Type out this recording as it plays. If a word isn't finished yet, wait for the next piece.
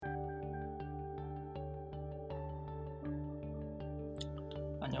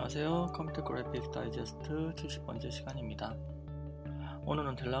안녕하세요. 컴퓨터 그래픽 다이제스트 70번째 시간입니다.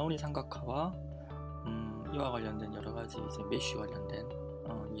 오늘은 델라우니 삼각화와 이와 관련된 여러가지 이제 메쉬 관련된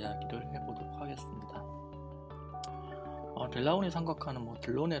이야기를 해보도록 하겠습니다. 델라우니 삼각화는 뭐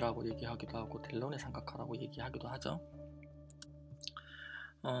델로네라고 얘기하기도 하고 델로네 삼각화라고 얘기하기도 하죠.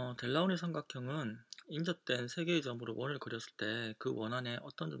 델라우니 삼각형은 인접된 세 개의 점으로 원을 그렸을 때 그 원 안에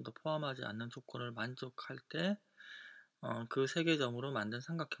어떤 점도 포함하지 않는 조건을 만족할 때 그 세 개의 점으로 만든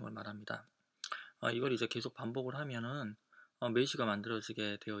삼각형을 말합니다. 이걸 이제 계속 반복을 하면은 메쉬가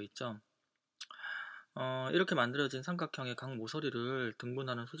만들어지게 되어 있죠. 이렇게 만들어진 삼각형의 각 모서리를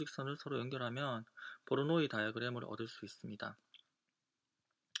등분하는 수직선을 서로 연결하면 보르노이 다이어그램을 얻을 수 있습니다.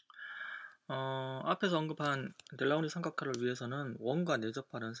 앞에서 언급한 델라우니 삼각화를 위해서는 원과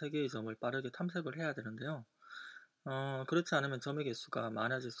내접하는 세 개의 점을 빠르게 탐색을 해야 되는데요. 그렇지 않으면 점의 개수가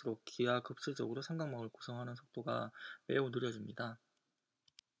많아질수록 기하급수적으로 삼각망을 구성하는 속도가 매우 느려집니다.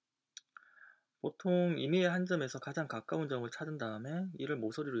 보통 임의의 한 점에서 가장 가까운 점을 찾은 다음에 이를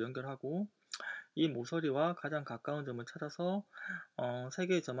모서리로 연결하고 이 모서리와 가장 가까운 점을 찾아서 세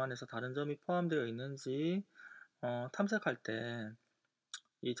개의 점 안에서 다른 점이 포함되어 있는지 탐색할 때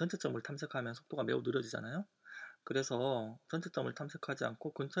이 전체점을 탐색하면 속도가 매우 느려지잖아요. 그래서 전체점을 탐색하지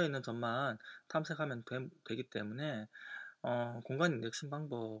않고 근처에 있는 점만 탐색하면 되기 때문에 공간 인덱싱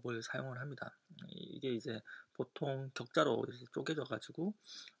방법을 사용을 합니다. 이게 이제 보통 격자로 쪼개져 가지고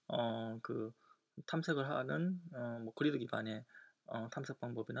그 탐색을 하는 뭐 그리드 기반의 탐색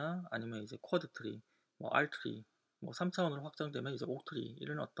방법이나 아니면 이제 쿼드 트리, 뭐 R 트리, 뭐 3차원으로 확장되면 이제 옥 트리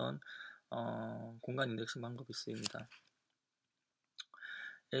이런 어떤 공간 인덱싱 방법이 쓰입니다.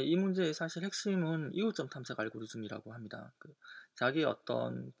 이 문제의 사실 핵심은 이웃점 탐색 알고리즘이라고 합니다. 자기의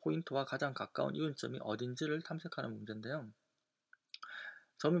어떤 포인트와 가장 가까운 이웃점이 어딘지를 탐색하는 문제인데요.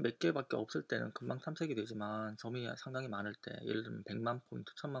 점이 몇 개밖에 없을 때는 금방 탐색이 되지만 점이 상당히 많을 때, 예를 들면 100만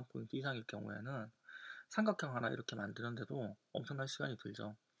포인트, 1000만 포인트 이상일 경우에는 삼각형 하나 이렇게 만드는데도 엄청난 시간이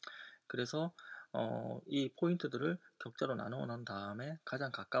들죠. 그래서 이 포인트들을 격자로 나누어 놓은 다음에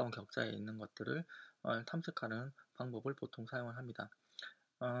가장 가까운 격자에 있는 것들을 탐색하는 방법을 보통 사용을 합니다.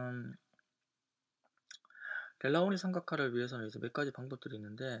 델라우니 삼각화를 위해서는 이제 몇 가지 방법들이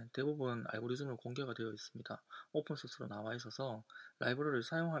있는데 대부분 알고리즘으로 공개가 되어 있습니다. 오픈소스로 나와 있어서 라이브러리를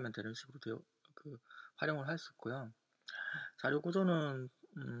사용하면 되는 식으로 활용을 할 수 있고요. 자료 구조는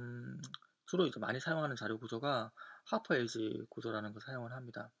주로 이제 많이 사용하는 자료 구조가 하프 에지 구조라는 걸 사용을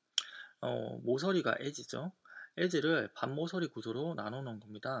합니다. 모서리가 에지죠. 에지를 반모서리 구조로 나눠 놓은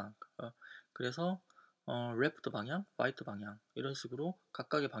겁니다. 그래서 레프트 방향, 라이트 방향 이런 식으로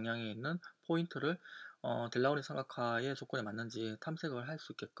각각의 방향에 있는 포인트를 델라우니 삼각화의 조건에 맞는지 탐색을 할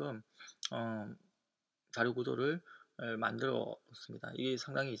수 있게끔 자료 구조를 만들어 놓습니다. 이게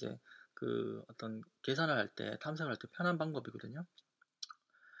상당히 이제 어떤 계산을 할 때, 탐색을 할 때 편한 방법이거든요.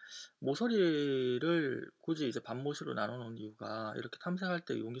 모서리를 굳이 이제 반모서리로 나눠 놓은 이유가 이렇게 탐색할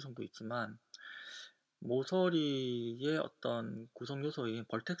때 용이성도 있지만 모서리의 어떤 구성 요소인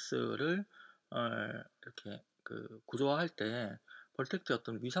벌텍스를 이렇게 구조화할 때 벌텍스의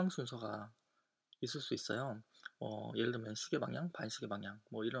어떤 위상 순서가 있을 수 있어요. 예를 들면 시계 방향, 반시계 방향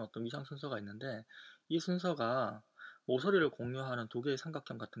뭐 이런 어떤 위상 순서가 있는데 이 순서가 모서리를 공유하는 두 개의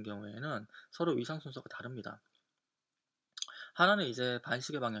삼각형 같은 경우에는 서로 위상 순서가 다릅니다. 하나는 이제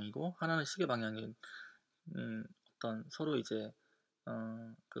반시계 방향이고 하나는 시계 방향인 어떤 서로 이제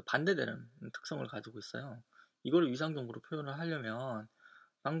반대되는 특성을 가지고 있어요. 이걸 위상정보로 표현을 하려면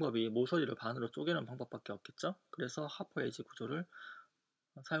방법이 모서리를 반으로 쪼개는 방법밖에 없겠죠. 그래서 하프 에지 구조를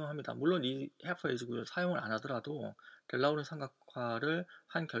사용합니다. 물론 이 하프 에지 구조를 사용을 안 하더라도 델라우니 삼각화를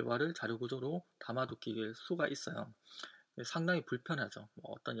한 결과를 자료 구조로 담아두길 수가 있어요. 상당히 불편하죠.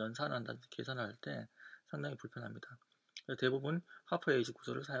 뭐 어떤 연산한다든지 계산을 할 때 상당히 불편합니다. 대부분 하프 에지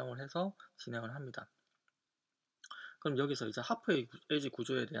구조를 사용을 해서 진행을 합니다. 그럼 여기서 이제 하프 에지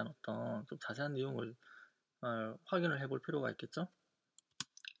구조에 대한 어떤 좀 자세한 내용을 확인을 해볼 필요가 있겠죠.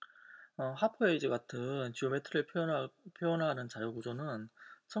 하프 에지 같은 지오메트리를 표현하는 자료 구조는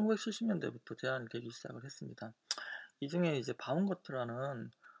 1970년대부터 제한이 되기 시작을 했습니다. 이 중에 이제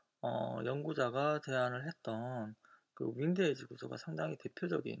바움거트라는 연구자가 제안을 했던 윙드 에지 구조가 상당히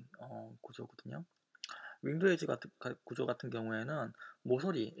대표적인 구조거든요. 윙드 에지 구조 같은 경우에는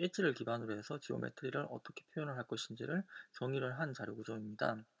모서리, 엣지를 기반으로 해서 지오메트리를 어떻게 표현을 할 것인지를 정의를 한 자료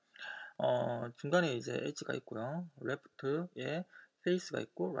구조입니다. 중간에 이제 엣지가 있고요. 레프트에 페이스가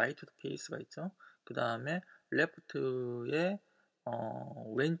있고 라이트 페이스가 있죠. 그 다음에 레프트의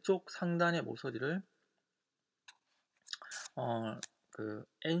왼쪽 상단의 모서리를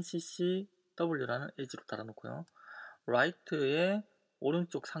NCCW라는 엣지로 달아놓고요. 라이트의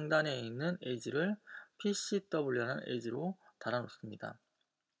오른쪽 상단에 있는 엣지를 PCW라는 엣지로 달아놓습니다.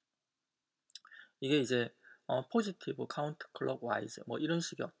 이게 이제 포지티브 카운트 클럭 와이즈 뭐 이런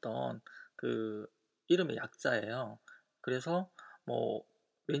식의 어떤 그 이름의 약자예요. 그래서 뭐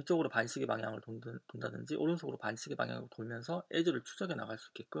왼쪽으로 반시계 방향을 돈다든지 오른쪽으로 반시계 방향으로 돌면서 에지를 추적해 나갈 수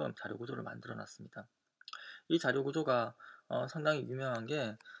있게끔 자료 구조를 만들어 놨습니다. 이 자료 구조가 상당히 유명한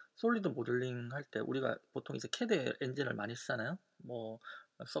게 솔리드 모델링 할 때 우리가 보통 이제 캐드 엔진을 많이 쓰잖아요. 뭐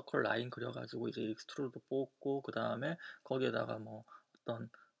서클 라인 그려가지고 이제 익스트루드 뽑고 그 다음에 거기에다가 뭐 어떤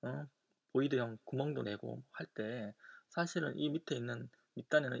보이드형 구멍도 내고 할 때 사실은 이 밑에 있는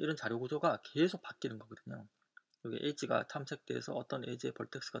밑단에는 이런 자료 구조가 계속 바뀌는 거거든요. 여기 엣지가 탐색돼서 어떤 엣지에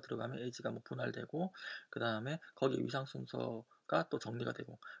벌텍스가 들어가면 엣지가 뭐 분할되고 그 다음에 거기 위상 순서가 또 정리가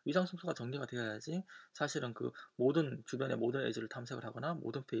되고 위상 순서가 정리가 되어야지 사실은 그 모든 주변의 모든 엣지를 탐색을 하거나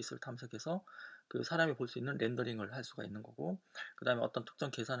모든 페이스를 탐색해서 그 사람이 볼 수 있는 렌더링을 할 수가 있는 거고 그 다음에 어떤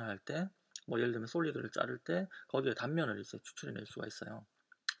특정 계산을 할 때 뭐 예를 들면 솔리드를 자를 때 거기에 단면을 이제 추출해 낼 수가 있어요.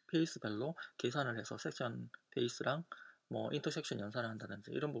 페이스별로 계산을 해서 섹션 페이스랑 뭐 인터섹션 연산을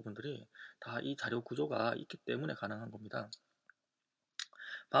한다든지 이런 부분들이 다 이 자료 구조가 있기 때문에 가능한 겁니다.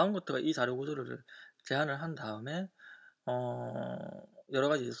 바움거트가 이 자료 구조를 제안을 한 다음에 여러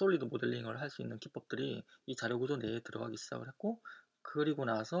가지 솔리드 모델링을 할 수 있는 기법들이 이 자료 구조 내에 들어가기 시작을 했고 그리고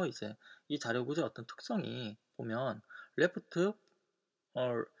나서 이제 이 자료 구조의 어떤 특성이 보면 레프트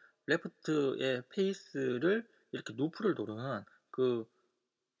레프트의 페이스를 이렇게 루프를 도는 그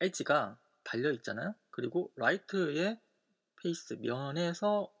엣지가 달려 있잖아요. 그리고 라이트의 페이스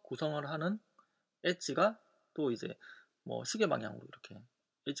면에서 구성을 하는 엣지가 또 이제 뭐 시계 방향으로 이렇게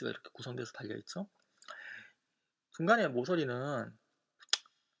엣지가 이렇게 구성돼서 달려 있죠. 중간에 모서리는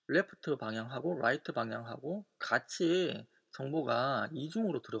레프트 방향하고 라이트 방향하고 같이 정보가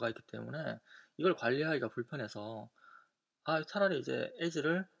이중으로 들어가 있기 때문에 이걸 관리하기가 불편해서 차라리 이제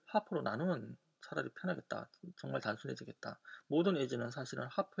엣지를 하프로 나누면 차라리 편하겠다. 정말 단순해지겠다. 모든 엣지는 사실은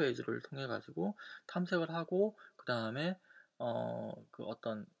하프 엣지를 통해 가지고 탐색을 하고 그 다음에 그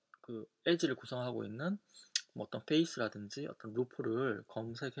어떤 그 엣지를 구성하고 있는 뭐 어떤 페이스라든지 어떤 루프를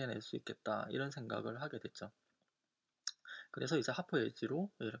검색해낼 수 있겠다 이런 생각을 하게 됐죠. 그래서 이제 하프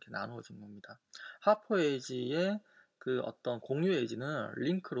엣지로 이렇게 나누어진 겁니다. 하프 엣지의 그 어떤 공유 엣지는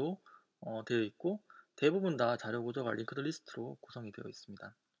링크로 되어 있고 대부분 다 자료 구조가 링크드 리스트로 구성이 되어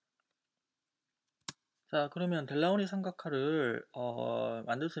있습니다. 자, 그러면 델라우니 삼각화를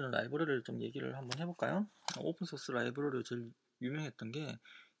만들 수 있는 라이브러리를 좀 얘기를 한번 해볼까요? 오픈소스 라이브러리 제일 유명했던 게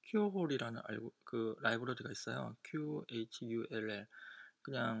QHUL이라는 그 라이브러리가 있어요. QHULL.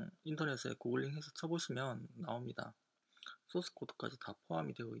 그냥 인터넷에 구글링해서 쳐보시면 나옵니다. 소스 코드까지 다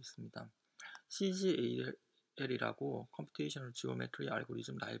포함이 되어 있습니다. CGAL이라고 컴퓨테이셔널 지오메트리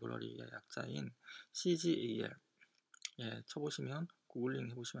알고리즘 라이브러리의 약자인 CGAL 쳐보시면 구글링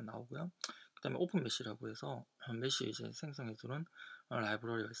해보시면 나오고요. 그 다음에 오픈 메시라고 해서 메시 이제 생성해주는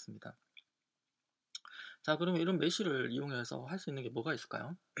라이브러리가 있습니다. 자, 그러면 이런 메시를 이용해서 할 수 있는 게 뭐가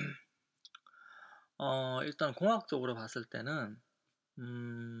있을까요? 일단 공학적으로 봤을 때는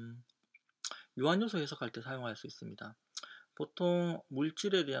유한 요소 해석할 때 사용할 수 있습니다. 보통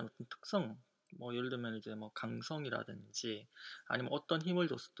물질에 대한 어떤 특성, 뭐 예를 들면 이제 뭐 강성이라든지 아니면 어떤 힘을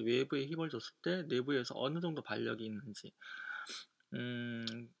줬을 때 외부에 힘을 줬을 때 내부에서 어느 정도 반력이 있는지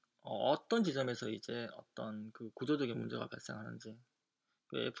어떤 지점에서 이제 어떤 그 구조적인 문제가 발생하는지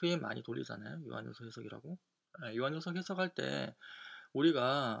그 FM 많이 돌리잖아요. 유한요소 해석이라고. 유한요소 해석할 때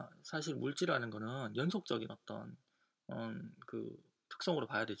우리가 사실 물질이라는 거는 연속적인 어떤 그 특성으로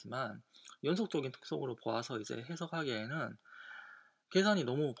봐야 되지만 연속적인 특성으로 보아서 이제 해석하기에는 계산이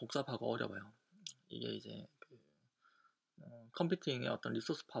너무 복잡하고 어려워요. 이게 이제 그 컴퓨팅의 어떤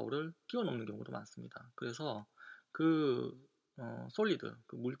리소스 파워를 뛰어넘는 경우도 많습니다. 그래서 그 솔리드,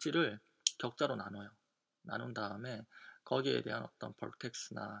 그 물질을 격자로 나눠요. 나눈 다음에 거기에 대한 어떤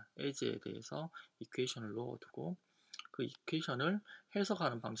벌텍스나 에지에 대해서 이퀘이션을 넣어두고 그 이퀘이션을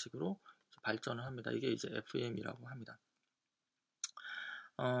해석하는 방식으로 발전을 합니다. 이게 이제 FEM이라고 합니다.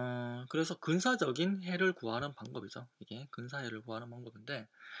 그래서 근사적인 해를 구하는 방법이죠. 이게 근사해를 구하는 방법인데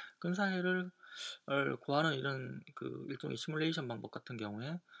근사해를 구하는 이런 그 일종의 시뮬레이션 방법 같은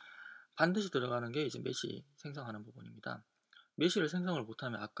경우에 반드시 들어가는 게 이제 메시 생성하는 부분입니다. 메시를 생성을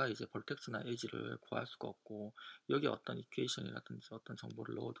못하면 아까 이제 벌텍스나 에지를 구할 수가 없고 여기 어떤 이퀘이션이라든지 어떤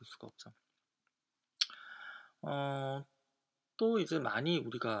정보를 넣어둘 수가 없죠. 또 이제 많이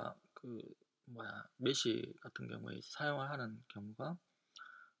우리가 그 메시 같은 경우에 사용을 하는 경우가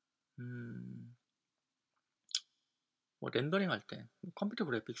뭐 렌더링 할 때, 컴퓨터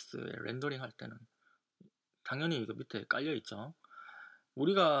그래픽스에 렌더링 할 때는 당연히 이거 밑에 깔려 있죠.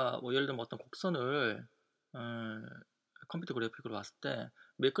 우리가 뭐 예를 들면 어떤 곡선을 컴퓨터 그래픽으로 봤을 때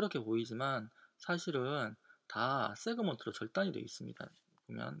매끄럽게 보이지만 사실은 다 세그먼트로 절단이 되어 있습니다.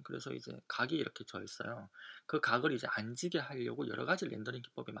 보면 그래서 이제 각이 이렇게 져 있어요. 그 각을 이제 안 지게 하려고 여러 가지 렌더링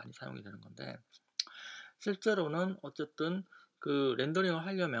기법이 많이 사용이 되는 건데, 실제로는 어쨌든 그 렌더링을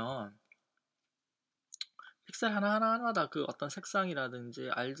하려면 픽셀 하나하나마다 그 어떤 색상이라든지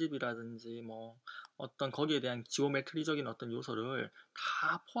RGB라든지 뭐 어떤 거기에 대한 지오메트리적인 어떤 요소를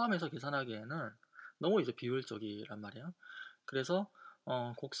다 포함해서 계산하기에는 너무 이제 비효율적이란 말이에요. 그래서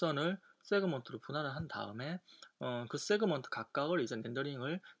곡선을 세그먼트로 분할을 한 다음에 그 세그먼트 각각을 이제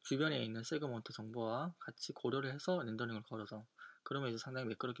렌더링을 주변에 있는 세그먼트 정보와 같이 고려를 해서 렌더링을 걸어서, 그러면 이제 상당히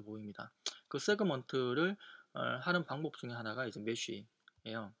매끄럽게 보입니다. 그 세그먼트를 하는 방법 중에 하나가 이제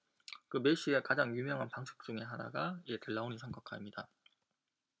메쉬예요. 그 메쉬의 가장 유명한 방식 중에 하나가 이 델라우니 삼각화입니다.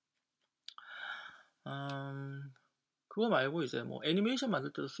 그거 말고 이제 뭐 애니메이션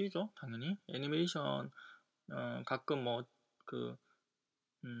만들 때도 쓰이죠. 당연히 애니메이션 가끔 뭐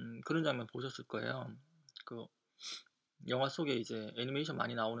그런 장면 보셨을 거예요. 그 영화 속에 이제 애니메이션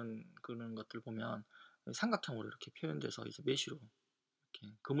많이 나오는 그런 것들 보면 삼각형으로 이렇게 표현돼서 이제 메쉬로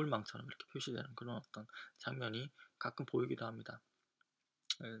이렇게 그물망처럼 이렇게 표시되는 그런 어떤 장면이 가끔 보이기도 합니다.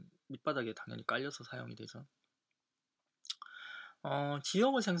 밑바닥에 당연히 깔려서 사용이 되죠.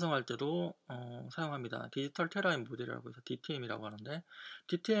 지형을 생성할 때도 사용합니다. 디지털 테라인 모델이라고 해서 DTM이라고 하는데,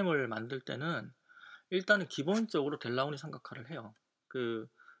 DTM을 만들 때는 일단은 기본적으로 델라우니 삼각화를 해요. 그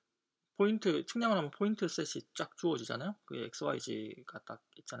포인트 측량을 하면 포인트 셋이 쫙 주어지잖아요. 그 XYZ가 딱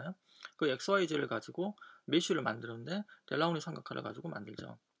있잖아요. 그 XYZ를 가지고 메쉬를 만드는데 델라우니 삼각화를 가지고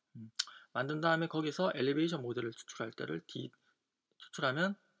만들죠. 만든 다음에 거기서 엘리베이션 모델을 추출할 때를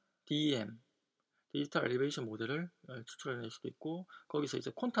추출하면 DEM, 디지털 엘리베이션 모델을 추출해낼 수도 있고, 거기서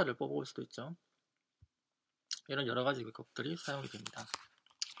이제 콘타를 뽑아올 수도 있죠. 이런 여러 가지 기법들이 사용이 됩니다.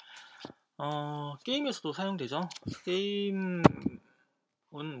 게임에서도 사용되죠. 게임은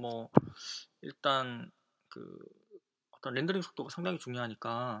뭐 일단 그 어떤 렌더링 속도가 상당히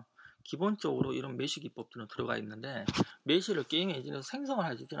중요하니까 기본적으로 이런 메쉬 기법들은 들어가 있는데, 메쉬를 게임 엔진에서 생성을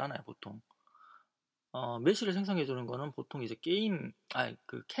해주진 않아요, 보통. 메쉬를 생성해주는 거는 보통 이제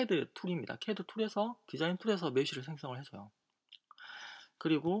그 CAD 툴입니다. CAD 툴에서, 디자인 툴에서 메쉬를 생성을 해줘요.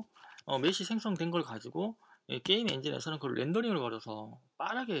 그리고 메쉬 생성된 걸 가지고 게임 엔진에서는 그걸 렌더링을 걸어서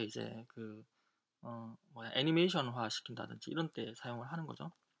빠르게 이제 애니메이션화 시킨다든지 이런 때 사용을 하는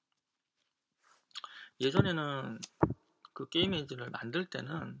거죠. 예전에는 그 게임 엔진을 만들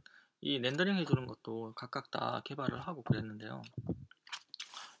때는 이 렌더링 해주는 것도 각각 다 개발을 하고 그랬는데요.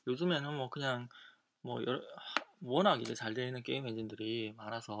 요즘에는 뭐 그냥 워낙 이제 잘 되어 있는 게임 엔진들이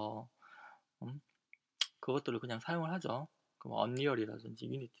많아서 그것들을 그냥 사용을 하죠. 뭐 언리얼이라든지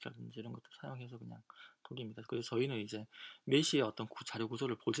유니티라든지 이런 것들 사용해서 그냥 돌립니다. 그래서 저희는 이제 메쉬의 어떤 자료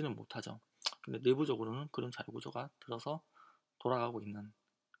구조를 보지는 못하죠. 근데 내부적으로는 그런 자료 구조가 들어서 돌아가고 있는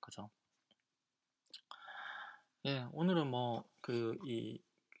거죠. 예, 오늘은 뭐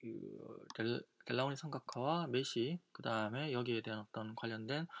델라우니 삼각화와 메쉬, 그 다음에 여기에 대한 어떤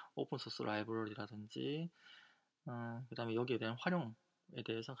관련된 오픈소스 라이브러리라든지 그 다음에 여기에 대한 활용에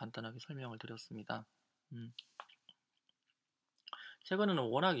대해서 간단하게 설명을 드렸습니다. 최근에는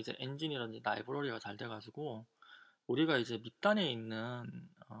워낙 이제 엔진이라든지 라이브러리가 잘 돼가지고 우리가 이제 밑단에 있는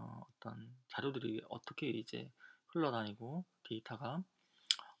어떤 자료들이 어떻게 이제 흘러다니고 데이터가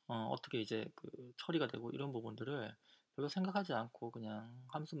어떻게 이제 처리가 되고 이런 부분들을 별로 생각하지 않고 그냥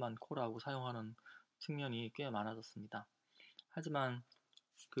함수만 콜하고 사용하는 측면이 꽤 많아졌습니다. 하지만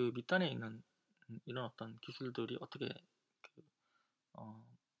그 밑단에 있는 이런 어떤 기술들이 어떻게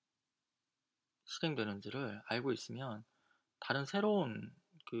실행되는지를 알고 있으면 다른 새로운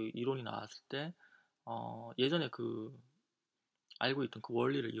그 이론이 나왔을 때 예전에 알고 있던 그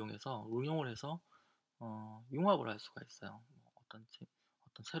원리를 이용해서 응용을 해서 융합을 할 수가 있어요. 어떤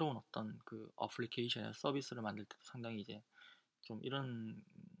새로운 어떤 그 어플리케이션의 서비스를 만들 때도 상당히 이제 좀 이런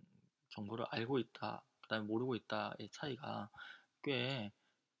정보를 알고 있다, 그 다음에 모르고 있다의 차이가 꽤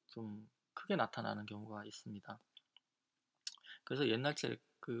좀 크게 나타나는 경우가 있습니다. 그래서 옛날 책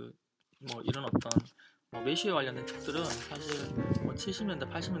이런 어떤 메쉬에 관련된 책들은 사실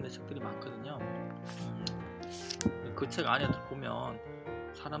 70년대, 80년대 책들이 많거든요. 그 책 안에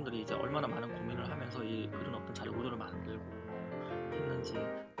보면 사람들이 이제 얼마나 많은 고민을 하면서 그런 어떤 자료 구조를 만들고 했는지,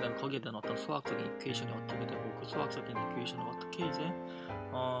 그다음 거기에 대한 어떤 수학적인 이퀘이션이 어떻게 되고 그 수학적인 이퀘이션을 어떻게 이제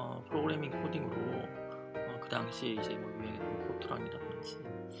프로그래밍 코딩으로 그 당시 이제 유행했던 포트란이라든지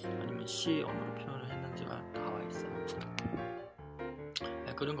아니면 C 언어로 표현을 했는지가 나와 있어요.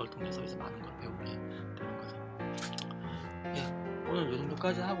 그런 걸 통해서 이제 많은 걸 배우게 되는 거죠. 예, 오늘 이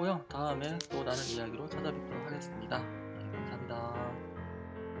정도까지 하고요. 다음에 또 다른 이야기로 찾아뵙도록 하겠습니다.